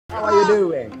How are you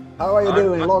doing? How are you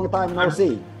doing? Long time no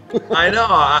see. I know.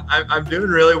 I'm doing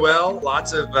really well.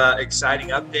 Lots of exciting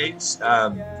updates.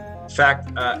 In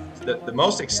fact, the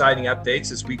most exciting updates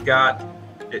is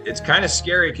it's kind of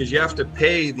scary because you have to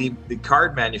pay the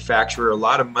card manufacturer a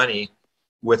lot of money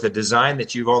with a design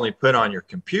that you've only put on your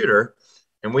computer.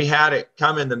 And we had it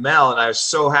come in the mail, and I was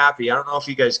so happy. I don't know if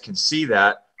you guys can see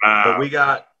that, but Wow. we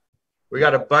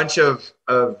got a bunch of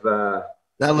That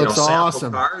looks sample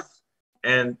awesome. cards,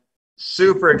 and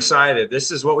super excited.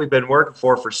 This is what we've been working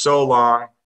for so long,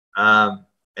 and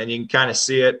you can kind of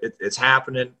see it's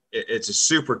happening. It's a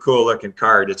super cool looking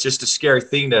card. It's just a scary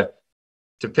thing to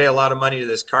pay a lot of money to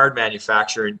this card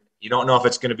manufacturer, and you don't know if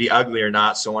it's going to be ugly or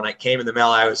not. So when it came in the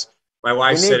mail, my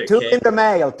wife We said need it two came. in the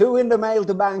mail. Two in the mail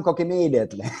to Bangkok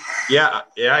immediately. Yeah.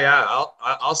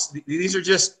 I'll. These are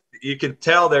just, you can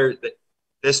tell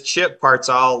this chip part's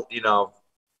all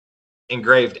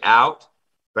engraved out,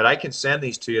 but I can send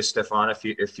these to you, Stefan,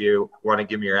 if you want to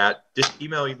give me just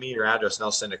email me your address and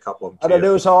I'll send a couple of them to you.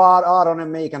 Do so Aaron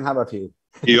and me can have a few.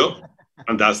 Yeah,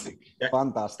 fantastic. Yeah,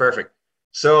 fantastic. Perfect.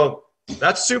 So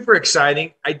that's super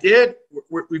exciting.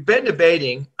 We've been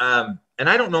debating, and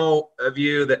I don't know of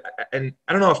you and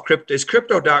I don't know if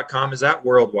crypto.com, is that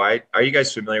worldwide? Are you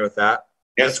guys familiar with that?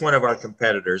 Yes. That's one of our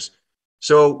competitors.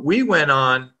 So we went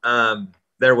on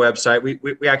their website.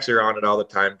 We actually are on it all the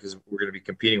time because we're going to be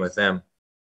competing with them.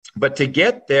 But to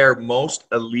get their most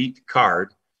elite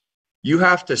card, you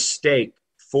have to stake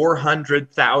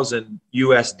 400,000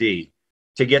 USD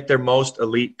to get their most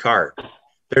elite card.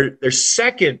 Their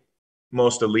second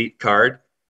most elite card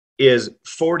is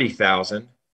 40,000.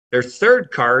 Their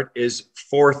third card is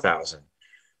 4,000.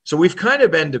 So we've kind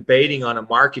of been debating on a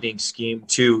marketing scheme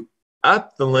to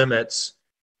up the limits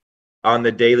on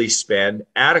the daily spend,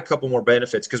 add a couple more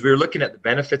benefits, because we were looking at the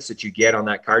benefits that you get on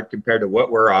that card compared to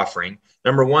what we're offering.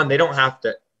 Number one, they don't have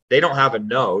a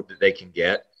node that they can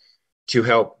get to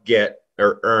help get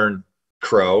or earn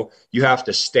Crow. You have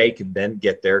to stake and then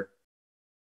get their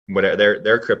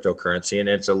cryptocurrency, and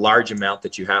it's a large amount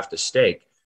that you have to stake.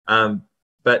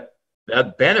 But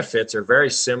the benefits are very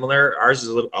similar. Ours is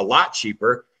a lot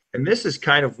cheaper, and this is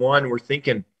kind of one we're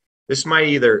thinking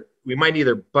we might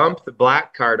either bump the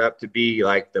black card up to be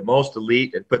like the most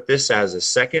elite and put this as a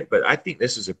second, but I think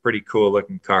this is a pretty cool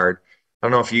looking card. I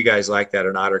don't know if you guys like that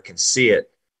or not or can see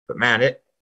it, but man,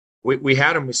 we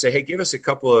had them. We say, hey, give us a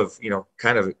couple of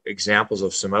kind of examples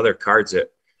of some other cards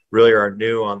that really are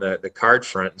new on the card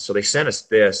front. And so they sent us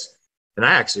this, and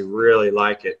I actually really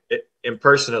like it. In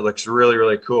person, it looks really,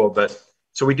 really cool. But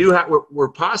so we're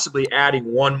possibly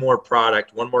adding one more card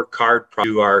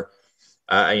to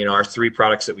our three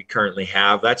products that we currently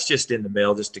have. That's just in the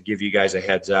mail, just to give you guys a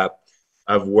heads up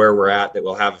of where we're at, that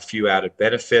we'll have a few added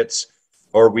benefits,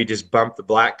 or we just bump the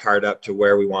black card up to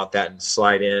where we want that and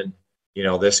slide in,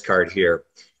 this card here.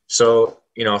 So,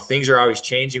 things are always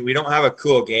changing. We don't have a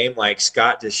cool game like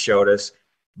Scott just showed us,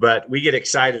 but we get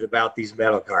excited about these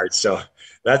metal cards. So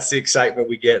that's the excitement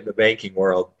we get in the banking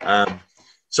world.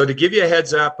 So to give you a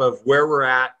heads up of where we're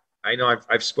at, I know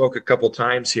I've spoke a couple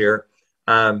times here.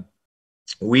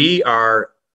 We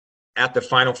are at the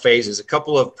final phases. A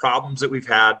couple of problems that we've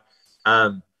had.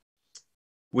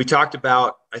 We talked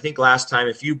about, I think last time,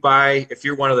 if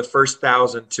you're one of the first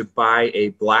 1,000 to buy a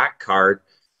black card,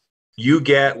 you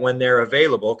get, when they're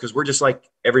available, because we're just like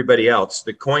everybody else,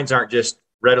 the coins aren't just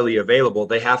readily available.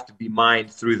 They have to be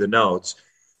mined through the nodes.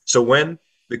 So when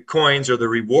the coins or the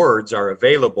rewards are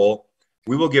available,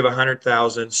 we will give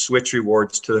 100,000 switch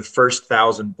rewards to the first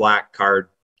 1,000 black card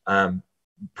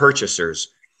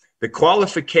purchasers. The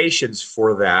qualifications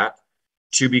for that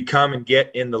to become and get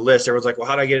in the list, everyone's like, well,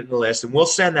 how do I get in the list? And we'll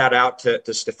send that out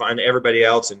to Stefan and everybody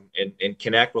else, and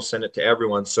Connect will send it to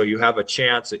everyone, so you have an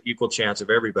equal chance of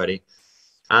everybody.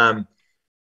 The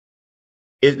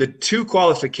two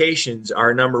qualifications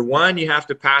are, number one, you have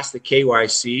to pass the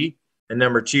KYC, and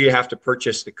number two, you have to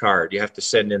purchase the card. You have to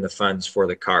send in the funds for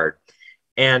the card.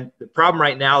 And the problem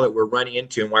right now that we're running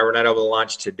into, and why we're not able to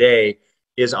launch today,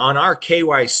 is on our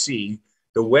KYC,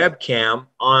 the webcam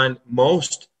on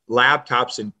most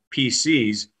laptops and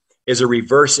PCs is a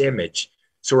reverse image.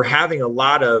 So we're having a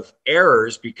lot of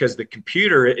errors because the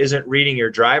computer isn't reading your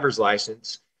driver's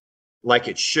license like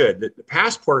it should. The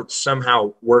passports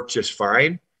somehow work just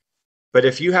fine. But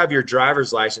if you have your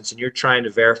driver's license and you're trying to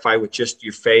verify with just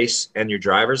your face and your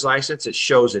driver's license, it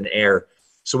shows an error.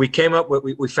 So we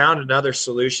found another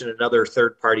solution, another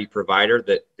third-party provider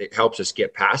that helps us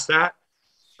get past that.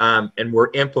 And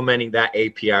we're implementing that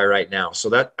API right now. So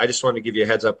that, I just wanted to give you a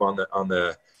heads up on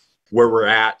the where we're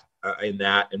at in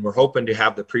that, and we're hoping to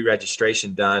have the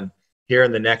pre-registration done here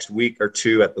in the next week or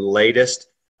two at the latest.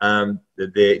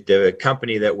 The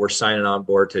company that we're signing on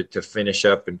board to finish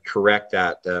up and correct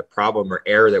that problem or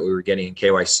error that we were getting in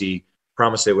KYC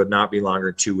promised it would not be longer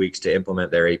than 2 weeks to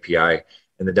implement their API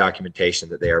and the documentation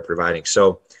that they are providing.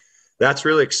 So that's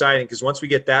really exciting, because once we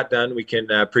get that done, we can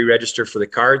pre-register for the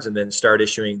cards and then start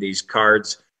issuing these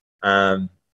cards all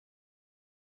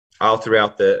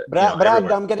throughout the Brad,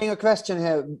 I'm getting a question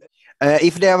here.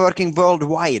 If they are working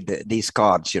worldwide, these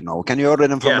cards, can you order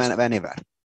them from anywhere?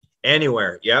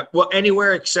 Anywhere, yeah. Well,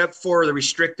 anywhere except for the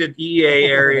restricted EEA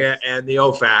area and the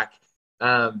OFAC.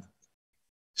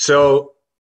 So,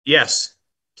 yes,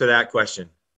 to that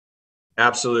question.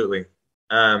 Absolutely.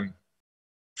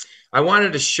 I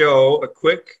wanted to show a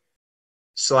quick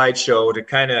slideshow to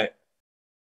kind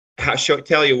of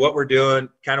tell you what we're doing,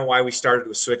 kind of why we started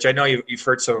with Switch. I know you've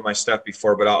heard some of my stuff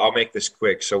before, but I'll make this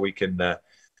quick so we can, but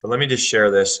let me just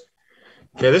share this.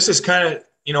 Okay, this is kind of,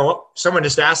 someone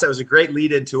just asked, that was a great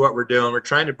lead into what we're doing. We're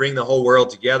trying to bring the whole world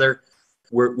together.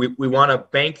 We want to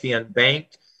bank the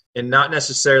unbanked, and not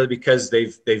necessarily because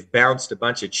they've bounced a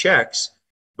bunch of checks,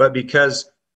 but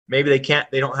because maybe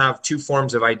they don't have two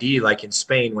forms of ID like in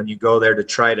Spain when you go there to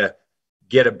try to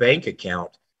get a bank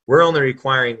account. We're only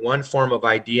requiring one form of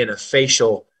ID and a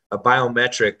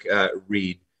biometric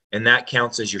read, and that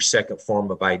counts as your second form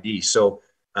of ID. So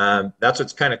that's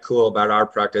what's kind of cool about our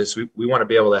practice. We want to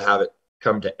be able to have it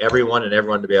come to everyone and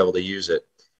everyone to be able to use it.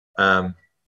 The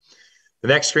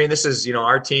next screen, this is,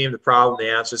 our team, the problem,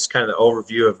 the answer. This is kind of the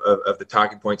overview of the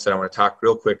talking points that I want to talk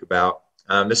real quick about.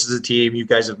 This is a team. You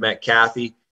guys have met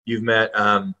Kathy. You've met,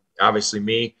 obviously,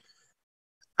 me.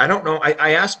 I don't know.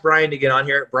 I asked Brian to get on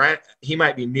here. Brian, he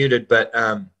might be muted, but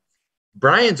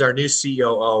Brian's our new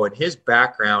COO, and his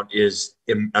background is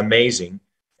amazing.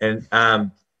 And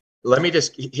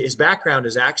his background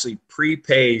is actually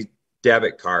prepaid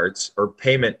debit cards or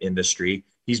payment industry.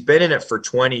 He's been in it for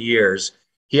 20 years.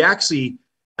 He actually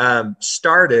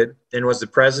started and was the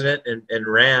president and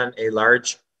ran a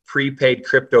large prepaid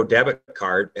crypto debit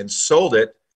card and sold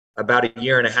it about a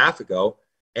year and a half ago.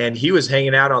 And he was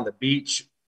hanging out on the beach,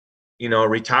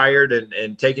 retired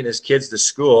and taking his kids to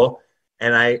school.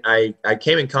 And I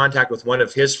came in contact with one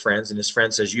of his friends, and his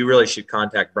friend says, you really should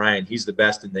contact Brian. He's the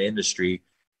best in the industry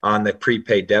on the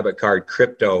prepaid debit card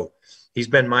crypto. He's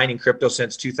been mining crypto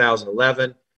since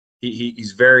 2011.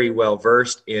 He's very well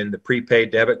versed in the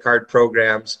prepaid debit card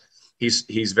programs.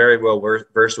 He's very well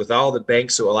versed with all the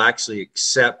banks that will actually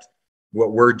accept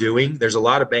what we're doing. There's a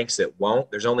lot of banks that won't.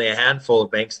 There's only a handful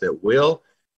of banks that will,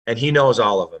 and he knows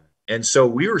all of them. And so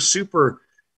we were super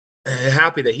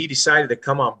happy that he decided to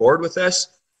come on board with us,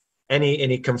 and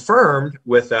he confirmed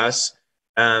with us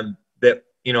that,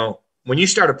 when you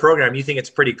start a program, you think it's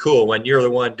pretty cool when you're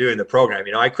the one doing the program.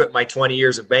 I quit my 20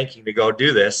 years of banking to go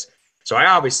do this. So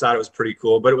I always thought it was pretty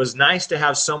cool, but it was nice to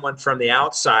have someone from the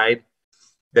outside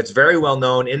that's very well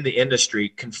known in the industry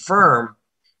confirm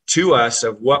to us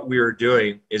of what we were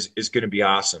doing is going to be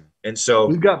awesome. And so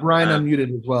we've got Brian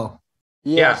unmuted as well.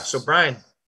 Yes. Yeah. So Brian,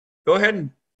 go ahead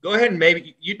and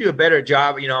maybe you do a better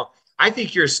job. I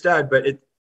think you're a stud, but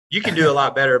you can do a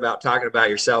lot better about talking about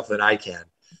yourself than I can.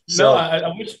 So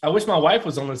I wish my wife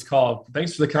was on this call.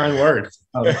 Thanks for the kind words.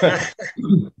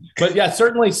 But yeah,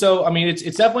 certainly. So,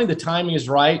 it's definitely the timing is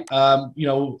right.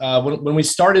 When we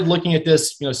started looking at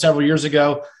this, several years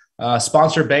ago,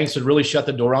 sponsored banks would really shut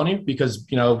the door on you because,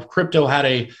 crypto had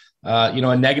a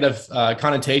negative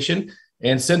connotation.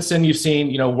 And since then you've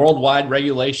seen, worldwide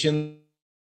regulation.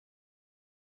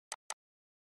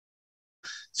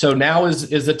 So now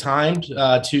is the time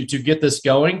to get this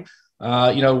going.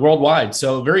 Worldwide.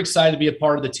 So very excited to be a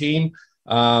part of the team.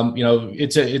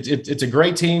 It's a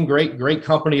great team, great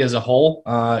company as a whole.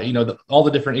 All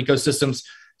the different ecosystems.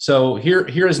 So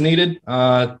here is needed.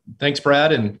 Thanks,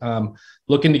 Brad, and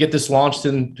looking to get this launched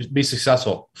and be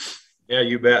successful. Yeah,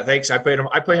 you bet. Thanks. I put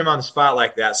him on the spot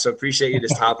like that. So appreciate you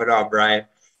just hopping on, Brian.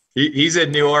 He's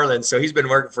in New Orleans, so he's been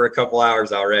working for a couple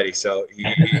hours already. So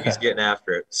he's getting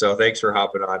after it. So thanks for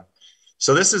hopping on.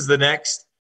 So this is the next.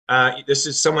 This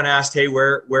is someone asked, hey,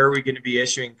 where are we going to be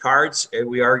issuing cards? And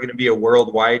we are going to be a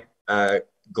worldwide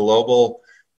global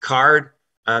card.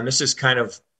 This is kind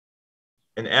of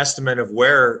an estimate of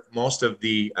where most of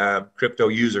the crypto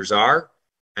users are.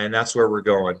 And that's where we're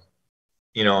going,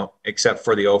 except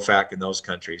for the OFAC in those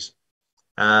countries.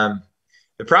 The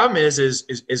problem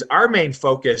is our main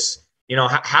focus,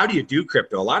 how do you do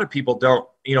crypto? A lot of people don't,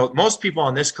 most people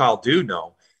on this call do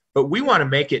know, but we want to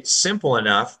make it simple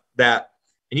enough that,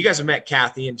 and you guys have met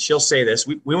Kathy, and she'll say this,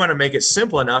 we want to make it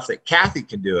simple enough that Kathy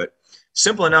can do it,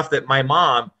 simple enough that my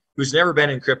mom, who's never been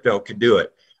in crypto, can do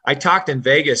it. I talked in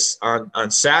Vegas on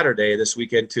Saturday this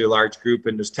weekend to a large group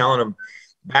and was telling them,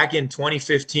 back in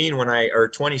 2015 or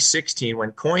 2016,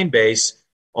 when Coinbase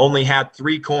only had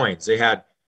 3 coins, they had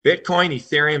Bitcoin,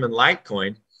 Ethereum, and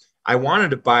Litecoin. I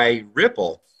wanted to buy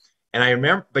Ripple, and I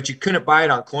remember, but you couldn't buy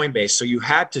it on Coinbase. So you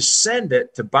had to send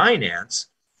it to Binance.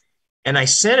 And I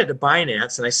sent it to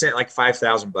Binance, and I sent like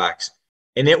 $5,000,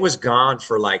 and it was gone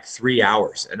for like 3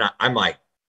 hours. And I'm like,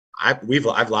 I've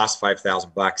lost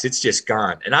 $5,000. It's just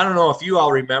gone. And I don't know if you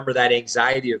all remember that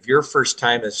anxiety of your first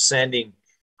time of sending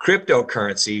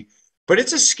cryptocurrency, but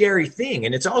it's a scary thing.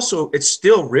 And it's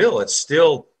still real.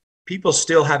 People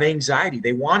still have anxiety.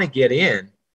 They want to get in,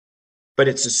 but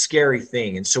it's a scary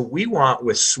thing. And so we want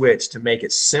with Switch to make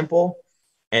it simple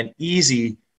and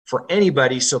easy for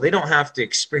anybody, so they don't have to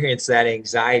experience that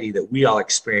anxiety that we all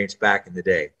experienced back in the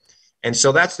day. And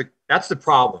so that's the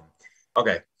problem.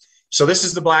 Okay. So this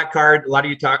is the black card. A lot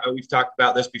of you we've talked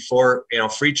about this before,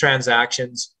 free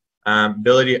transactions,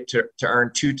 ability to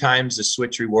earn 2 times the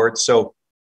Switch rewards. So,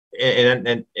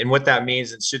 and what that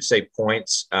means, it should say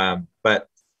points, but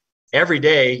every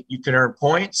day you can earn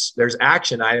points. There's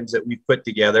action items that we've put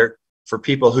together for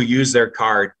people who use their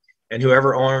card, and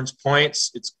whoever earns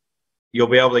points, you'll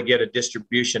be able to get a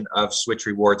distribution of Switch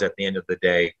rewards at the end of the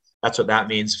day. That's what that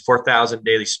means. 4,000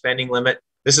 daily spending limit.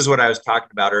 This is what I was talking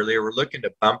about earlier. We're looking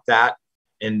to bump that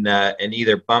and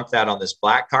either bump that on this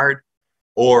black card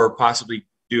or possibly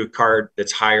do a card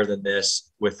that's higher than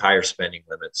this with higher spending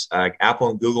limits. Apple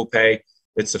and Google Pay,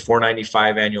 it's the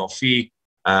 $4.95 annual fee.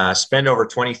 Spend over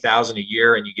 $20,000 a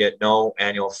year and you get no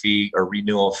annual fee or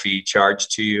renewal fee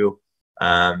charged to you.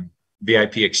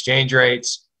 VIP exchange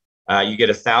rates. You get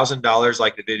 $1,000,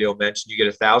 like the video mentioned. You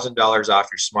get $1,000 off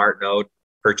your smart node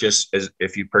purchase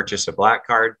if you purchase a black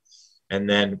card. And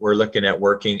then we're looking at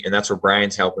working, and that's where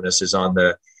Brian's helping us, is on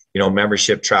the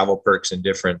membership, travel perks, and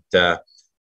different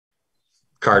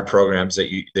card programs that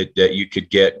you could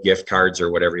get, gift cards or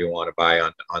whatever you want to buy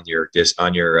on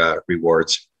your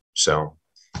rewards. So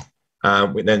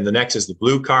then the next is the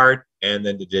blue card, and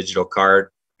then the digital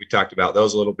card. We talked about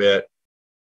those a little bit.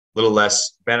 A little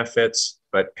less benefits,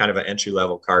 but kind of an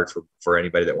entry-level card for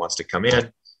anybody that wants to come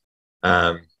in.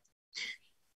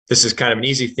 This is kind of an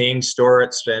easy thing. Store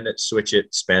it, spend it, switch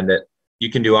it, spend it. You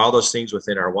can do all those things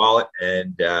within our wallet,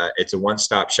 and it's a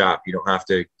one-stop shop. You don't have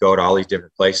to go to all these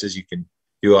different places. You can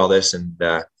do all this and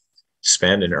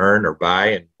spend and earn or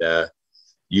buy and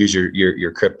use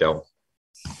your crypto.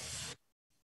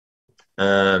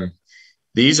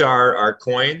 These are our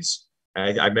coins.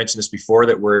 I mentioned this before,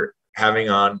 that we're having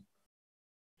on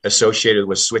associated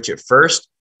with Switch It First.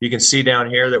 You can see down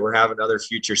here that we're having other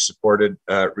future supported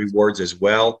rewards as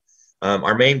well.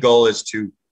 Our main goal is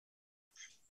to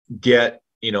get,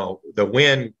 the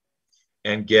Win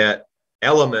and get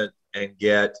Element and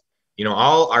get,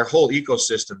 all our whole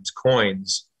ecosystem's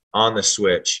coins on the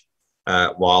Switch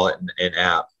wallet and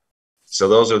app. So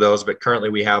those are those, but currently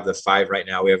we have the 5 right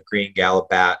now. We have Green, Gala,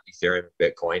 BAT, Ethereum,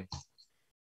 and Bitcoin.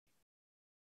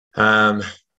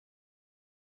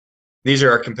 These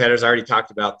are our competitors. I already talked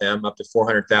about them. Up to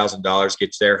 $400,000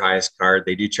 gets their highest card.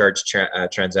 They do charge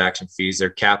transaction fees.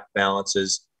 Their cap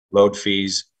balances, load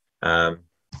fees.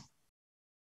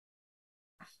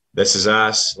 This is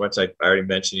us. Once I already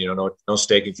mentioned, no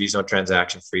staking fees, no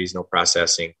transaction fees, no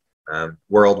processing,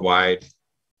 worldwide.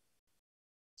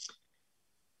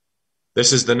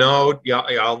 This is the node.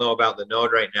 Y'all know about the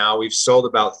node right now. We've sold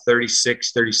about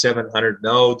 3,700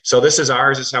 nodes. So this is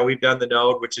ours. This is how we've done the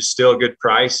node, which is still a good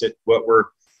price at what we're,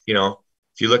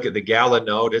 if you look at the Gala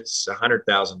node, it's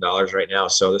 $100,000 right now.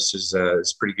 So this is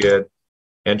it's pretty good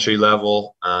entry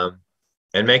level,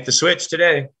 and make the switch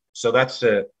today. So that's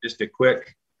just a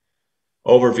quick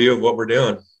overview of what we're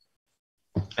doing.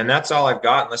 And that's all I've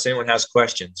got, unless anyone has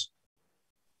questions.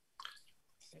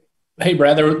 Hey,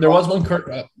 Brad, there was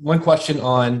one question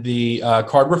on the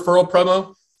card referral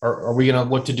promo. Are we going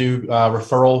to look to do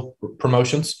referral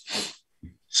promotions?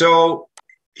 So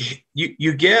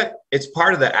you get, it's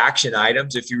part of the action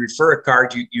items. If you refer a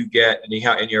card, you get, and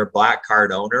you're a black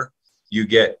card owner, you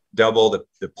get double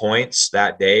the points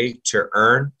that day to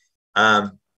earn.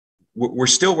 We're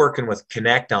still working with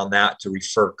Connect on that to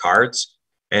refer cards,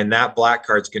 and that black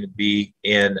card's going to be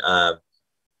in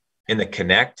the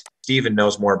Connect. Steven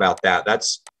knows more about that.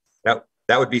 That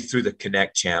would be through the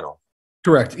Connect channel.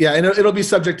 Correct. Yeah, and it'll be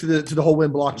subject to the whole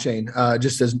Win blockchain,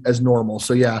 just as normal.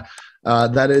 So yeah,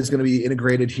 that is going to be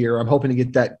integrated here. I'm hoping to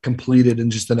get that completed in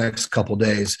just the next couple of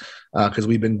days, because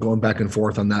we've been going back and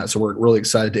forth on that. So we're really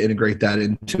excited to integrate that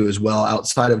into as well.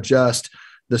 Outside of just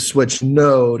the Switch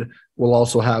node, we'll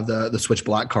also have the Switch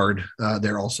black card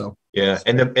there also. Yeah,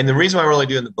 and the reason why we're only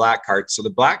doing the black card, so the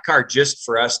black card just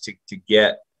for us to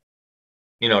get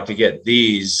to get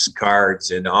these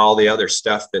cards and all the other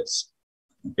stuff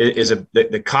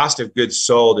the cost of goods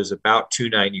sold is about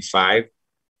 $295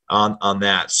 on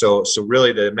that. So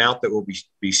really the amount that we'll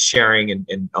be sharing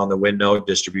and on the Window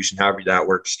distribution, however that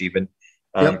works, Stephen,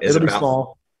 is it'll about be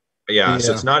small. Yeah,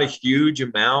 so it's not a huge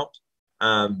amount,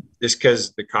 just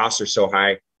because the costs are so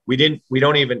high. We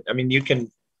don't even, I mean,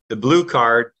 the blue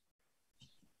card,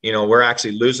 we're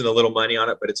actually losing a little money on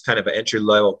it, but it's kind of an entry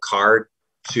level card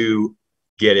to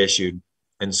get issued.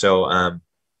 And so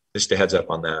just a heads up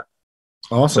on that.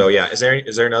 Awesome. So yeah, is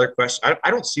there another question?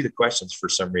 I don't see the questions for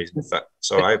some reason.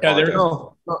 So I apologize.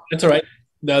 No, that's all right.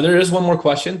 No, there is one more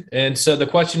question. And so the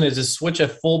question is Switch a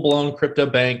full-blown crypto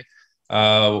bank?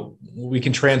 We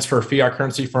can transfer fiat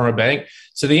currency from a bank.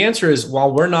 So the answer is,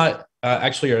 while we're not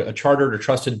actually a chartered or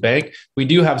trusted bank, we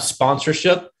do have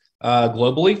sponsorship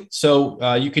globally.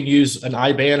 So you can use an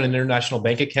IBAN, an international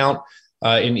bank account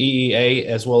in EEA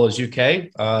as well as UK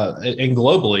and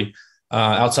globally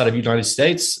outside of United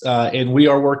States. And we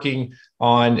are working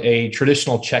on a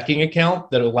traditional checking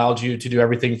account that allows you to do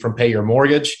everything from pay your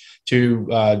mortgage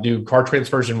to do card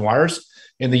transfers and wires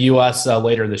in the U.S.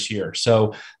 Later this year.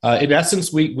 So in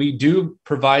essence, we do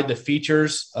provide the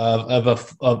features of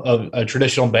a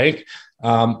traditional bank.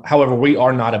 However, we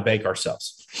are not a bank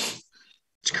ourselves.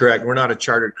 It's correct. We're not a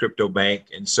chartered crypto bank.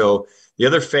 And so the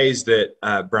other phase that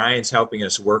Brian's helping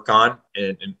us work on,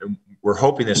 and we're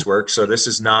hoping this works. So this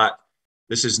is not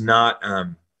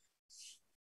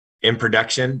in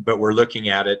production, but we're looking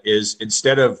at it, is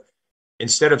instead of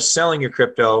selling your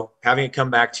crypto, having it come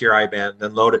back to your IBAN,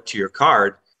 then load it to your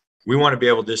card, we want to be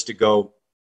able just to go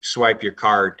swipe your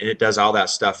card, and it does all that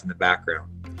stuff in the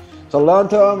background. So learn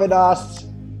to earn with us.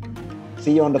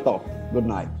 See you on the top. Good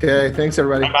night. Okay, thanks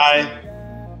everybody. Bye-bye.